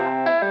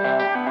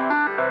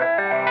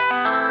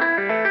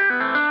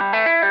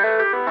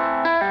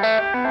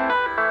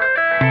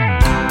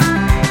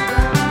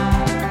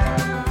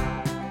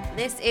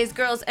is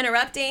Girls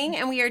Interrupting,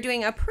 and we are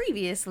doing a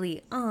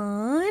previously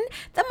on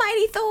The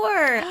Mighty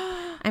Thor.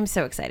 I'm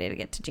so excited to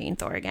get to Jane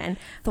Thor again.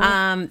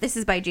 This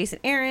is by Jason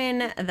Aaron.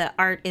 The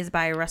art is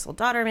by Russell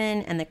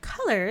Dodderman, and the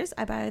colors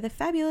are by the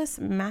fabulous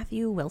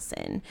Matthew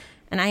Wilson.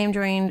 And I am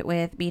joined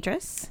with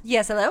Beatrice.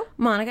 Yes, hello.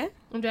 Monica.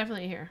 I'm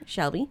definitely here.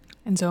 Shelby.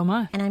 And so am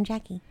I. And I'm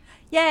Jackie.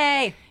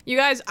 Yay! You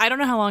guys, I don't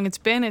know how long it's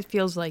been. It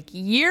feels like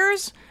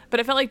years,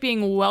 but it felt like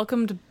being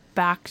welcomed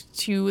back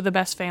to the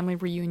best family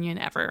reunion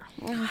ever.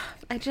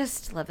 I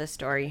just love this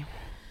story.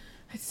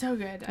 It's so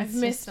good. I've It's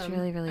missed just them.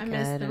 really, really I good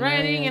missed the and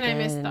writing, really and I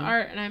missed good. the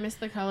art, and I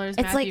missed the colors.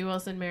 It's Matthew like-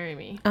 Wilson, marry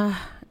me.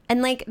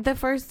 And like the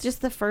first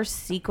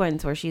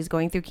sequence where she's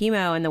going through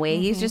chemo and the way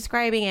he's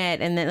describing it,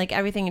 and then like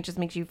everything, it just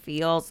makes you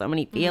feel so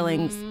many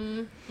feelings.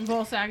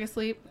 Volstagg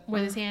asleep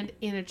with his hand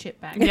in a chip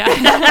bag. Yeah.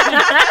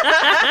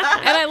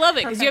 And I love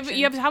it because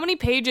you have how many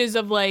pages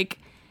of like,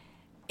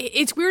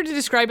 it's weird to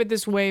describe it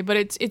this way, but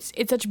it's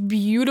such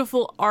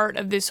beautiful art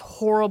of this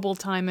horrible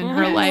time in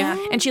her life.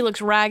 And she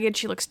looks ragged,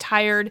 she looks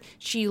tired,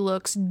 she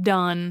looks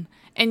done,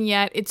 and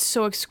yet it's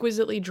so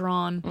exquisitely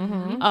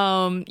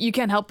drawn. You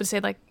can't help but say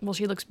like, well,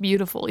 she looks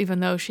beautiful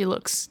even though she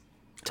looks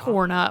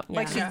torn up.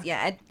 Like she's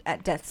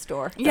at death's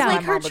door. Yeah. Like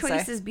my her mom would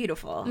choice say. is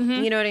beautiful.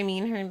 You know what I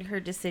mean? Her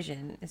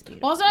decision is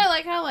beautiful. Also, I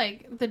like how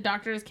like the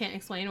doctors can't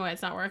explain why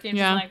it's not working.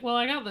 Yeah. She's like, well,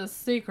 I got this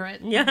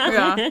secret.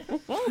 Yeah.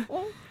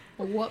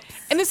 Whoops.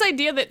 And this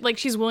idea that like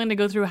she's willing to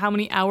go through how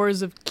many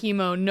hours of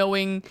chemo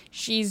knowing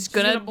she's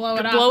gonna blow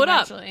it blow up it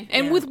up. eventually.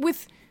 And Yeah.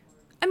 with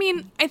I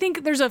mean, I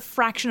think there's a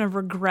fraction of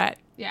regret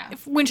Yeah.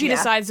 when she Yeah.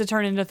 decides to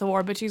turn into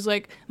Thor, but she's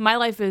like, my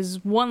life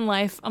is one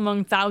life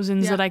among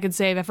thousands Yeah. that I could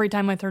save every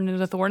time I turn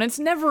into Thor, and it's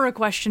never a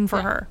question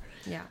for her.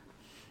 Yeah.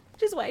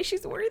 Which is why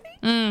she's worthy.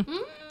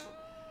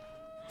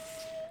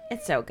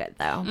 It's so good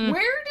though.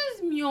 Where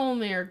does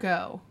Mjolnir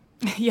go?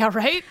 Yeah,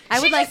 right? I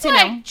would She like just, to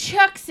know.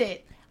 chucks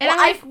it. And Well,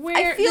 I'm like, I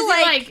where feel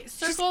does like it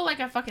circle like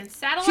a fucking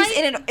satellite? She's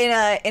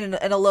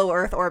in a low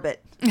Earth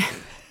orbit.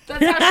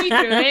 That's how she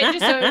threw it, just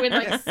so it would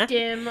like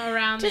skim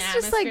around the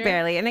atmosphere. Just like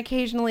barely. And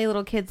occasionally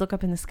little kids look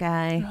up in the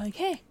sky. Like,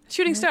 hey,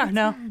 shooting star.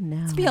 No.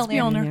 No. It's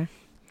Mjolnir.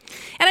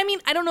 And I mean,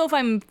 I don't know if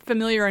I'm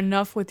familiar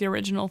enough with the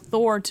original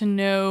Thor to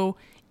know,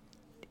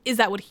 is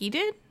that what he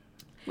did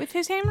with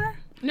his hammer?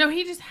 No,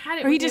 he just had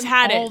it. Or he with just him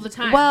had it. all the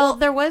time. Well,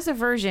 there was a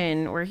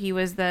version where he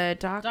was the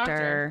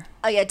doctor.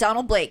 Oh yeah,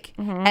 Donald Blake.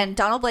 And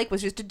Donald Blake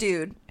was just a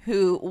dude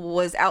who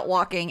was out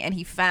walking and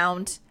he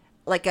found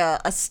like a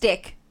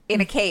stick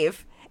in a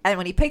cave. And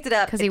when he picked it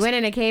up, Because he went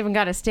in a cave and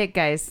got a stick,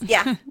 guys.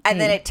 yeah,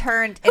 and then it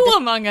turned Who into,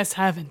 among us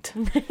haven't?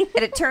 and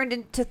it turned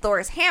into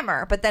Thor's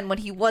hammer. But then when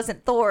he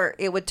wasn't Thor,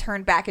 it would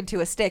turn back into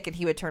a stick, and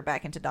he would turn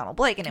back into Donald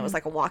Blake, and it was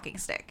like a walking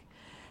stick.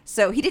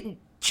 So he didn't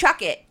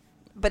chuck it,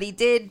 but he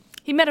did.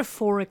 He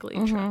metaphorically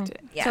chucked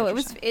it. Yeah, So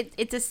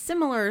it's a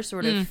similar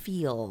sort of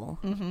feel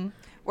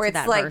where to it's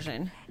that like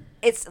version.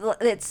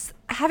 it's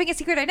having a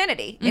secret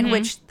identity in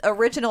which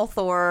original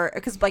Thor,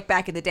 because like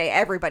back in the day,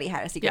 everybody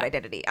had a secret Yeah.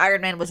 identity.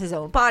 Iron Man was his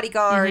own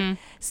bodyguard.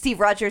 Steve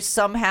Rogers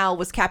somehow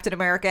was Captain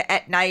America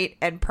at night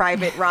and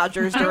Private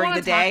Rogers I don't during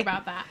want the to talk day.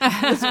 about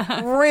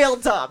that. Real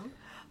dumb.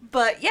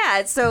 But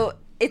yeah, so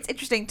it's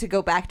interesting to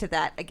go back to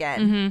that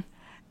again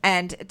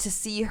and to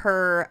see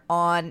her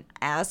on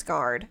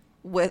Asgard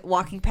with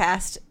walking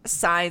past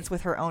signs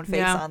with her own face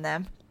Yeah. on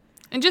them.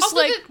 And just Also,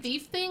 like, the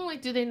thief thing,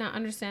 like, do they not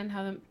understand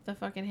how the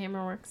fucking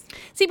hammer works?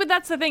 see, but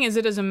that's the thing is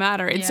it doesn't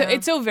matter. It's Yeah.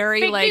 it's so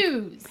very Fake like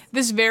news.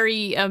 this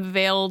very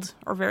veiled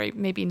or very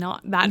maybe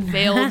not that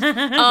veiled.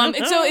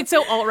 It's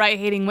so alt-right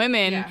hating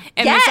women Yeah.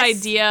 and Yes! this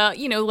idea,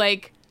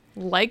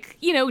 like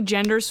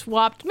gender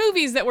swapped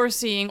movies that we're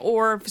seeing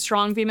or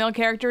strong female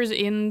characters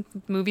in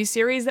movie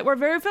series that we're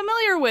very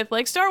familiar with,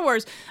 like Star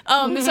Wars.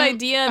 This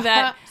idea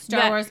that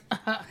Star Wars.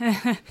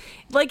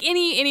 like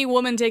any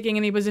woman taking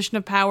any position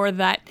of power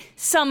that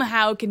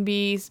somehow can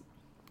be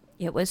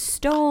It was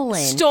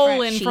stolen.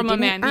 She from a didn't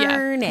man. Yeah.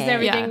 earn Because it.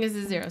 everything is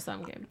a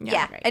zero-sum game.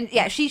 Yeah, right. and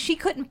yeah, she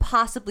couldn't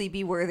possibly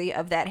be worthy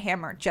of that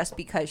hammer just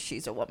because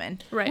she's a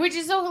woman. Right. Which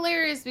is so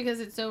hilarious because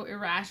it's so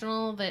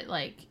irrational that,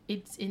 like,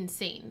 it's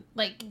insane.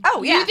 Like,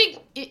 Oh, yeah.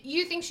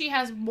 you think she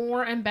has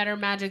more and better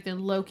magic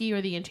than Loki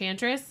or the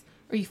Enchantress?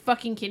 Are you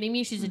fucking kidding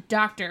me? She's a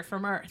doctor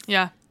from Earth.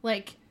 yeah.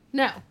 Like,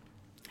 no.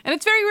 And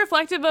it's very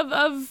reflective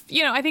of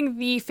I think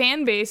the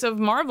fan base of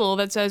Marvel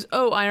that says,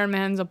 oh, Iron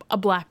Man's a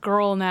black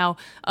girl now.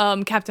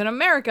 Captain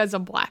America's a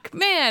black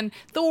man.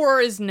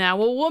 Thor is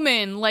now a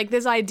woman. Like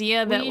this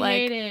idea that We like,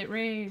 hate it.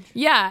 Rage.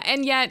 yeah.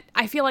 And yet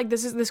I feel like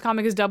this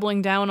comic is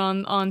doubling down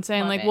on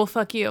saying Love like, it. well,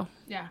 fuck you.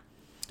 Yeah.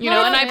 You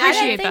know, and I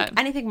appreciate think, that.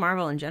 And I think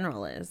Marvel in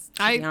general is,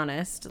 to be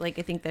honest. Like,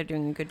 I think they're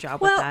doing a good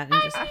job Well, with that.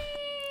 And just,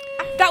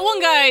 That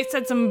one guy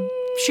said some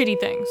shitty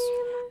things.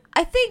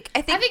 I think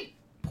I think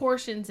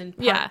portions and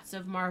Yeah. parts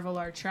of Marvel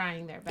are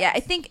trying their best. yeah,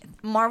 I think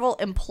Marvel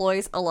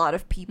employs a lot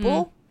of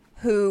people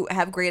who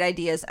have great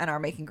ideas and are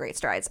making great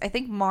strides. I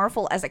think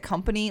Marvel as a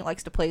company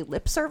likes to play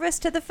lip service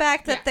to the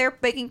fact that Yeah. they're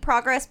making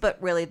progress, but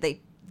really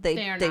they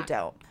They are not.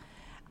 don't.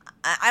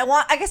 I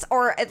want, I guguess,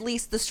 or at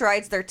least the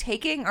strides they're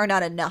taking are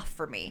not enough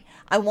for me.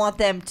 I want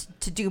them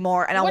to do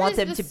more, and I want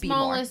them to be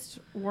more. What is the smallest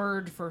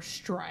word for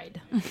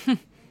stride?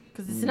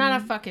 Because it's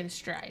not a fucking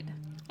stride.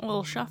 A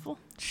little shuffle.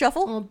 A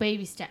Shuffle? little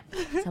baby step.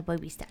 It's a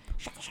baby step.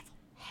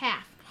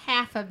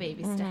 Half a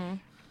baby step.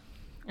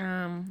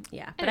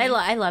 Yeah, but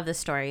I love this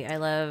story.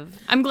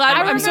 I'm glad.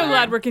 I'm so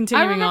glad we're I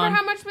continuing remember on.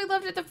 how much we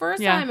loved it the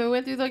first Yeah. time. We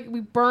went through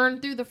we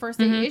burned through the first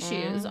 8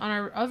 issues on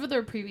our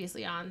other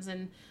previously ons,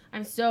 and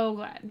I'm so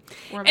glad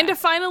we're And to back.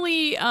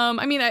 finally,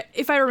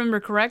 if I remember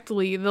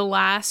correctly, the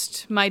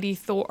last Mighty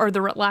Thor, or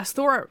the last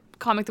Thor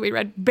comic that we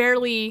read,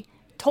 barely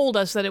told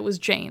us that it was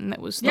Jane that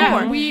was Thor.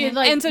 Yeah, we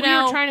And so we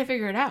now- were trying to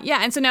figure it out.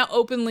 Yeah, and so now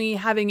openly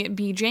having it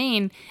be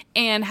Jane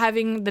and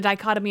having the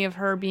dichotomy of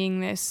her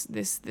being this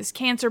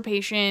cancer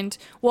patient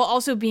while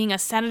also being a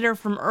senator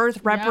from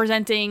Earth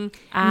representing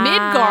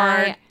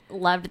Midgard. I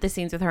loved the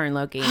scenes with her and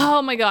Loki.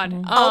 Oh my god.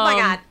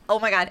 Oh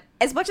my god.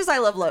 As much as I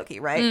love Loki,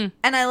 right?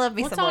 And I love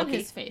me What's some on Loki.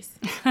 his face?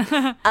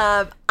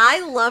 I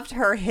loved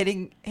her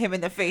hitting him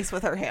in the face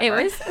with her hammer.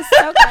 It was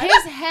so good.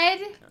 His head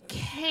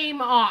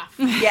came off.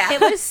 yeah.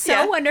 It was so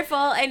Yeah. wonderful,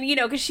 and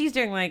because she's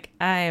doing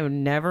I would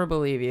never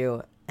believe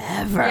you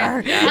ever. I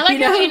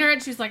like how in her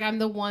head she's like, I'm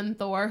the one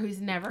Thor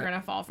who's never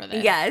gonna fall for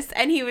this. Yes,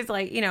 and he was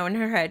like, in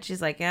her head,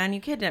 she's like, yeah, and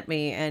you kidnapped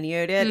me, and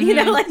you did,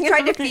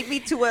 Tried to feed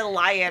me to a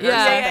lion or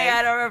Yeah. something. Yeah,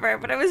 I don't remember,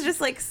 but it was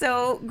just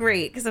so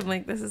great because I'm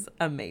like, this is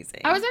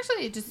amazing. I was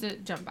actually, just to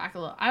jump back a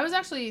little, I was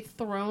actually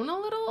thrown a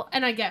little,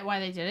 and I get why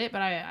they did it,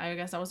 but I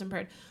guess I wasn't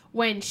prepared.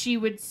 When she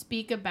would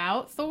speak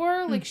about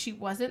Thor, like she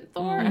wasn't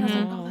Thor, and I was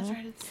like, oh, that's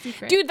right, it's a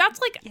secret. Dude,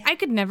 that's I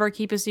could never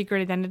keep a secret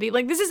identity.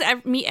 This is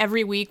me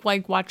every week,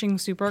 watching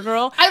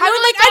Supergirl. I I'd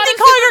literally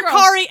call her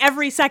thought of Kari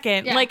every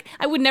second. Yeah.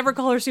 I would never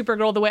call her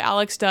Supergirl the way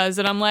Alex does,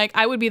 and I'm like,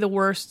 I would be the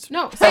worst.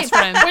 No, same. best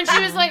friend. When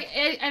she was like,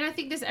 and I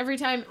think this every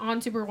time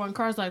on Supergirl,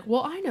 Car's like,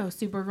 well, I know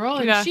Supergirl,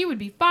 and Yeah. she would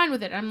be fine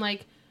with it. I'm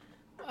like,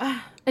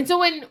 ah. And so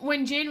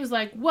when Jane was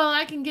like, well,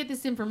 I can get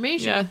this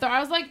information Yeah. with Thor,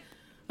 I was like,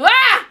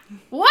 ah,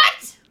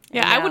 what?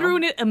 Yeah, I would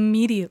ruin it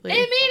immediately.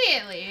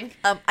 Immediately.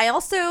 I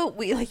also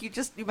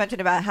you mentioned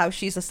about how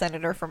she's a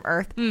senator from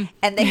Earth, and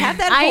they have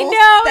that. I whole,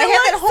 know they it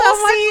have that looks whole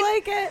so much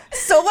scene, like it.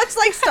 so much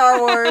like Star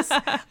Wars.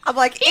 I'm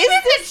like, Even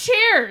the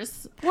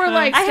chairs were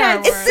like I Star had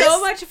Wars. this- so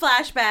much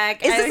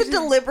flashback. Is I this was a just-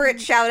 deliberate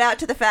shout out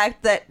to the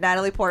fact that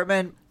Natalie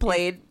Portman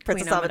played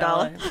Princess Queen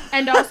Amidala?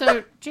 And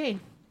also Jane.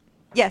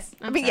 Yes,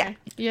 I'm sorry.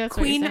 Yeah, that's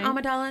what Queen you're saying.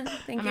 Amidala.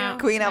 Thank I'm you. out.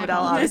 Queen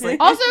Amidala, obviously.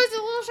 Also, it's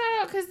a little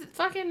shout out because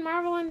fucking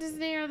Marvel and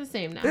Disney are the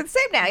same now. They're the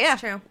same now, yeah.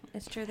 It's true.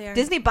 It's true. They are.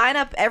 Disney buying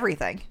up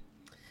everything.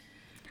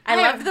 I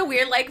love the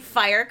weird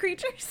fire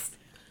creatures.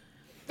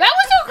 That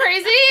was so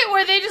crazy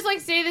where they just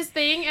say this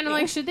thing and I'm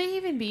like, should they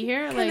even be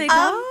here? they Like, go?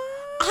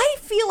 I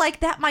feel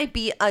like that might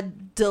be a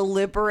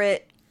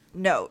deliberate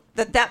note.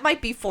 That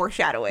might be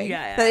foreshadowing.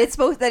 Yeah. That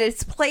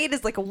it's played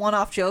as a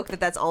one-off joke.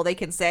 That's all they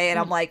can say. And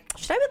I'm like,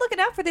 should I be looking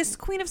out for this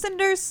Queen of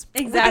Cinders?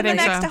 Exactly. Within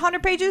the I think next so.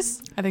 100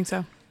 pages. I think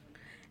so.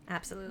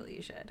 Absolutely,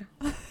 you should.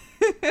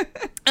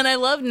 And I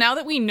love now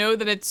that we know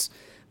that it's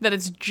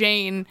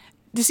Jane,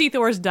 to see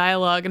Thor's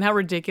dialogue and how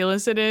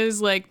ridiculous it is.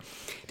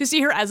 To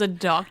see her as a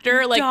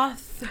doctor,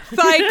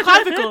 my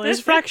clavicle is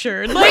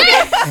fractured.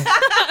 yes!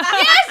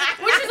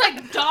 Which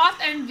is doth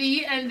and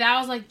thee, and that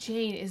was like,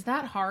 Jane, is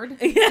that hard?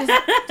 Does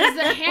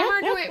the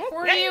hammer do it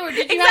for you, or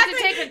did you have to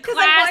Exactly, take a 'cause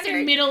I'm class wondering-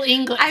 in Middle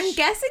English? I'm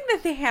guessing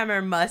that the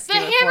hammer must The do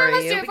it hammer for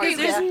must you do it for because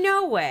you. there's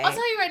no way. I'll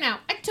tell you right now,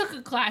 I took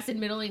a class in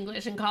Middle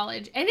English in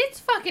college, and it's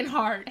fucking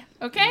hard,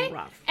 okay?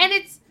 Rough. And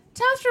it's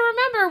tough to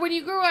remember when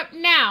you grew up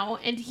now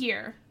and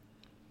here.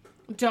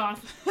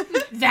 Doth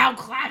thou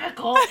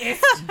clavicle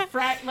is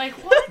what?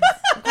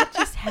 What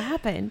just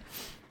happened?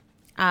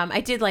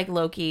 I did like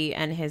Loki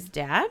and his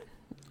dad.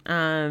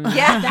 Yeah.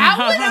 That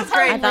was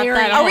I thought that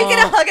hilarious. Are we whole-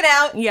 going to hug it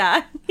out?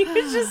 Yeah, he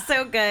was just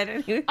so good.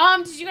 And he-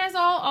 Did you guys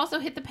all also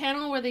hit the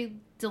panel where they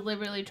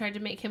deliberately tried to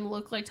make him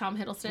look like Tom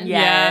Hiddleston?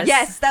 Yes.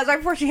 Yes, that was right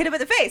before she hit him in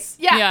the face.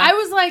 Yeah, Yeah. I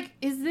was like,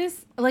 is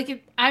this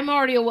I'm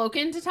already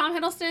awoken to Tom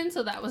Hiddleston,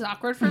 so that was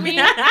awkward for me.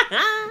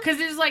 Because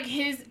it was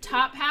his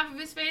top half of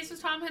his face was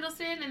Tom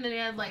Hiddleston, and then he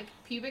had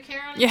pubic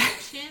hair on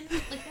his chin.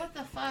 What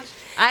the fuck?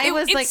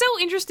 It's so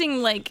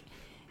interesting,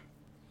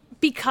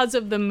 because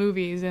of the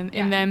movies and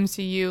in the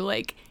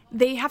MCU,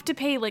 they have to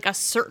pay a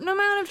certain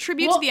amount of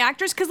tribute to the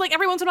actors, because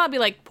every once in a while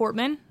it'll be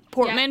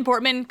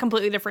Portman,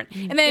 completely different,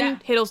 and then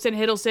Hiddleston,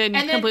 And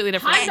then completely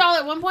different. Heimdall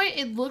at one point,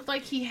 it looked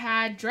like he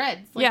had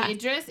dreads,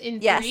 Idris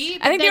in Yes. 3.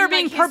 I think they then, were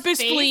being his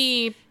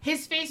purposefully.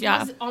 His face Yeah.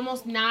 was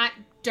almost not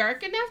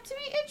dark enough to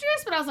be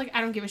Idris, but I was like, I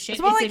don't give a shit.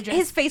 It's more It's like Idris.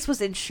 his face was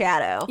in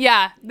shadow.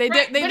 Yeah, they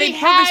Right, did. but They he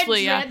had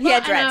purposefully. Yeah. dread He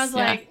had look, and I dreads, was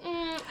like,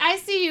 I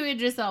see you,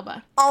 Idris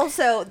Elba.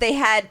 Also, they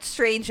had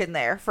Strange in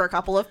there for a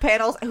couple of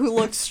panels who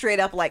looked straight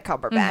up like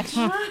Cumberbatch.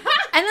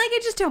 And I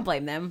just don't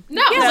blame them.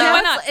 No, Yeah, like,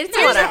 why not? It's Here's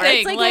the whatever.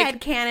 thing, It's like-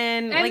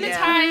 headcanon. and the yeah.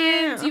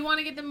 tie-ins. You want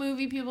to get the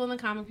movie people and the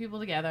comic people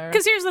together.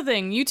 Because here's the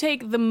thing: you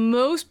take the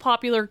most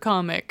popular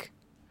comic,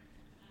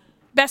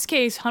 best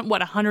case,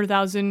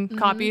 100,000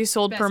 copies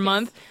sold Best per case.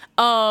 month.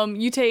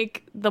 You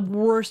take the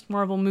worst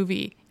Marvel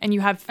movie, and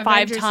you have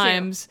Avengers 2.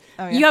 times.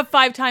 Oh, yeah. You have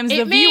 5 times the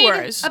It made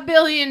viewers. $1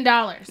 billion.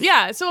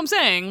 Yeah, so I'm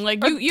saying,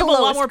 like, Or you the have a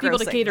lot lowest more people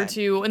to grossing cater then.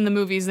 to in the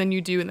movies than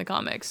you do in the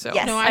comics. So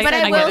Yes. No, But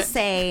I get will it.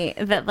 say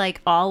that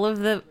like all of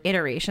the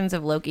iterations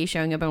of Loki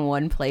showing up in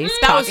one place,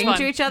 That was talking fun.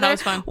 to each That other,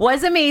 was fun.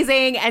 was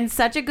amazing and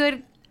such a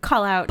good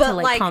call out to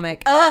like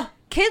comic.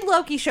 Kid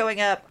Loki showing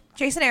up.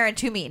 Jason Aaron,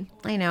 too mean.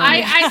 I know.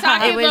 I saw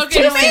It Kid was Loki.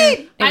 too and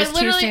soon. It I was too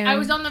literally, soon. I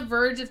was on the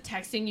verge of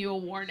texting you a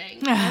warning.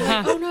 I was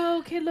like, oh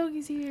no, Kid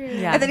Loki's here.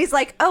 Yeah. And then he's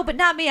like, "Oh, but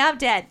not me. I'm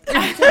dead."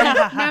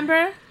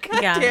 Remember?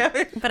 yeah. damn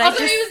it. But Also, I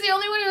just he was the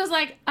only one who was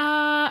like,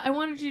 I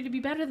wanted you to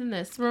be better than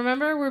this.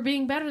 Remember? We're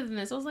being better than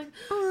this. I was like,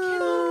 Kid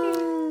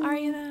Loki. Are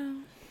you though?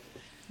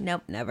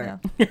 nope, never.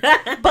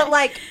 But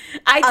like,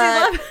 I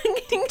did love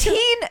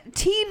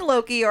teen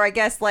Loki, or I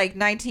guess like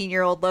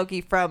 19-year-old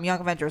Loki from Young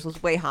Avengers,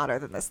 was way hotter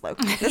than this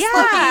Loki. This Yeah,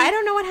 Loki, I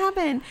don't know what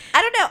happened.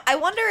 I don't know. I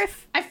wonder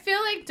if. I feel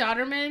like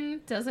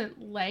Dodderman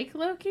doesn't like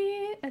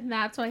Loki, and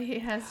that's why he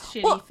has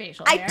shitty Well,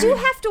 facial I hair. do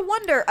have to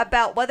wonder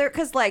about whether,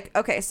 because like,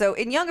 okay, so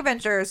in Young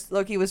Avengers,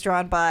 Loki was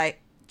drawn by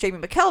Jamie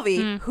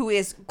McKelvey, who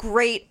is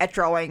great at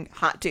drawing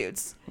hot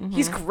dudes.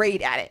 He's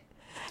great at it.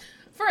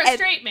 For a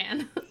straight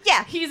man.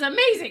 Yeah. He's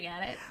amazing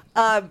at it.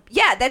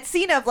 Yeah, that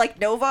scene of like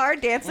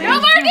Novar dancing. No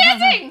more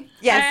dancing!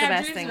 Yes, I the have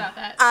best dreams thing. about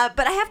that.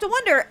 But I have to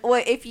wonder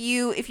what if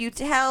you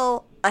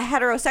tell a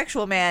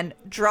heterosexual man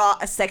draw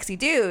a sexy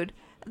dude,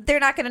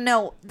 they're not gonna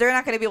know. They're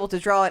not gonna be able to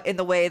draw it in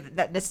the way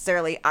that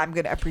necessarily I'm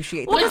gonna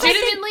appreciate. Well, the person.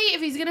 legitimately, if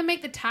he's gonna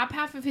make the top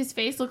half of his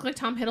face look like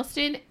Tom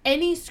Hiddleston,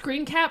 any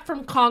screen cap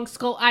from Kong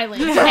Skull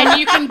Island, and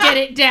you can get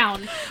it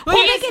down.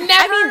 He's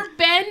never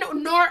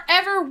been nor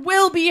ever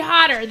will be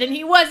hotter than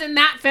he was in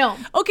that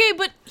film. Okay,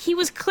 but he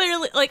was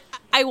clearly like,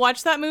 I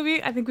watched that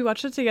movie. I think we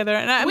watched it together,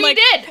 and I'm We like,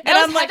 did. and That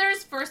I'm was like,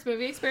 Heather's first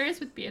movie experience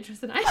with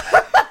Beatrice and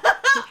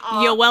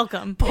I. you're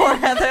welcome. Poor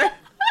Heather.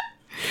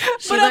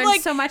 She But I'm learned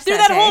like, so much through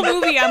that that whole day.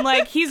 movie, I'm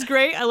like, he's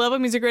great. I love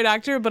him. He's a great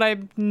actor, but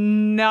I'm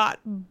not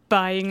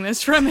buying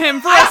this from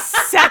him for a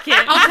second.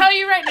 I'll tell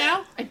you right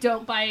now, I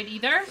don't buy it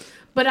either,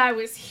 but I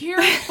was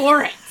here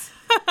for it.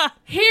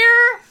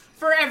 Here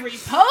for every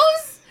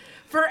pose,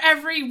 for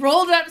every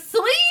rolled up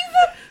sleeve,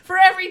 for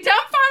every dumb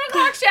 5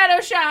 o'clock shadow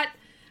shot.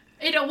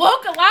 It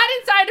awoke a lot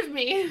inside of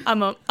me.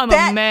 I'm a No,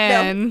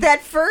 man.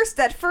 that first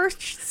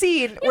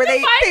scene where the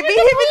they fight meet with him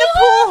the in the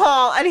pool? pool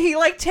hall and he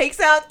like takes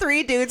out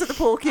 3 dudes at the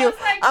pool cue. was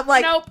like, I'm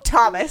like, nope.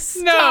 Thomas.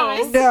 no,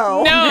 Thomas.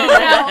 No.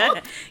 no.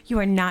 No, You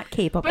are not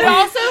capable. but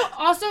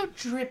also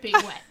dripping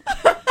wet.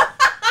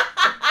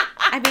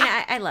 I mean,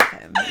 I love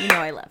him. You know,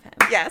 I love him.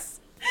 Yes.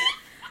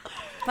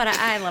 But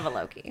I love a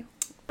Loki.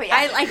 But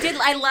yeah.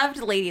 I loved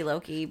Lady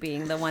Loki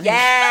being the one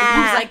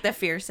Yeah. who's like the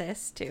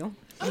fiercest too.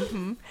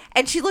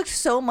 And she looked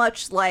so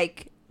much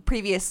like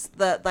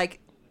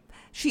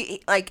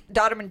she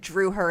Dodderman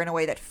drew her in a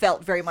way that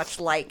felt very much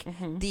like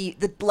the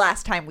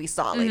last time we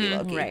saw Lady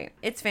Loki. Right.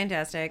 It's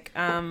fantastic.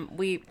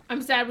 We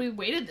I'm sad we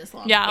waited this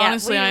long. Yeah,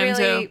 honestly, we I am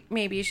really too.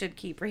 maybe should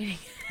keep reading.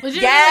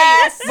 Legitimately,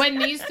 Yes! when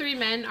these 3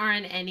 men are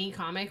in any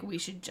comic, we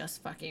should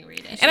just fucking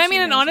read it. And I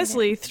mean, and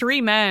honestly, 3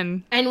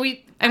 men. And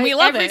we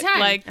love every it. Time.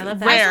 Like, I love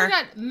that. I rare.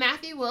 forgot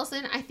Matthew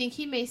Wilson. I think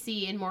he may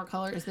see in more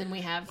colors than we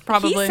have.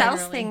 Probably. He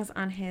sells Really. things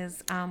on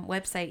his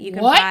website. You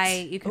can What?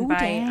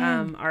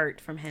 buy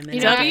art from him. And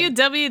You know,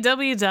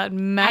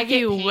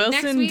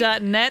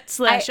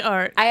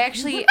 www.matthewwilson.net/art.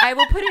 I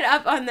will put it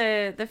up on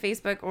the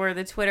Facebook or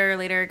the Twitter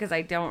later because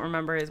I don't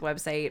remember his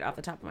website off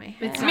the top of my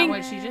head. It's not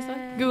what she just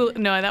said. Google.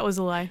 No, that was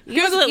a lie. You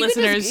Google can it, just-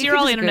 listeners. you You're can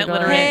all just internet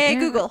Google it. literate. Hey, Yeah.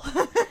 Google.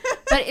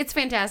 But it's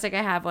fantastic.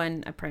 I have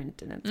one, a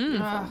print, and it's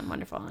beautiful and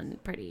wonderful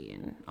and pretty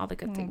and all the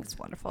good things. It's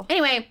wonderful.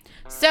 Anyway,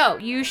 so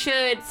you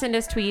should send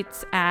us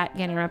tweets at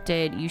Get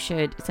Interrupted. You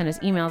should send us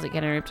emails at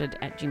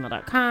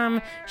getinterrupted@gmail.com.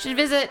 You should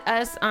visit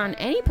us on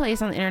any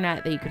place on the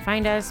internet that you can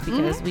find us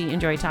because we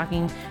enjoy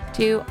talking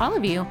to all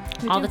of you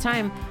all the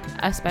time,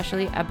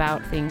 especially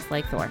about things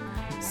like Thor.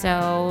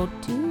 So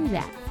do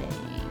that thing.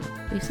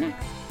 Leave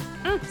snacks.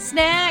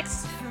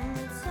 Snacks.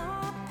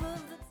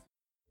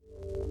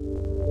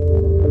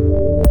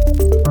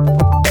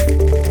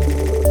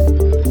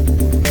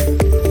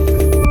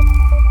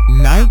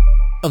 Night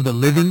of the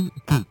Living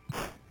Geek.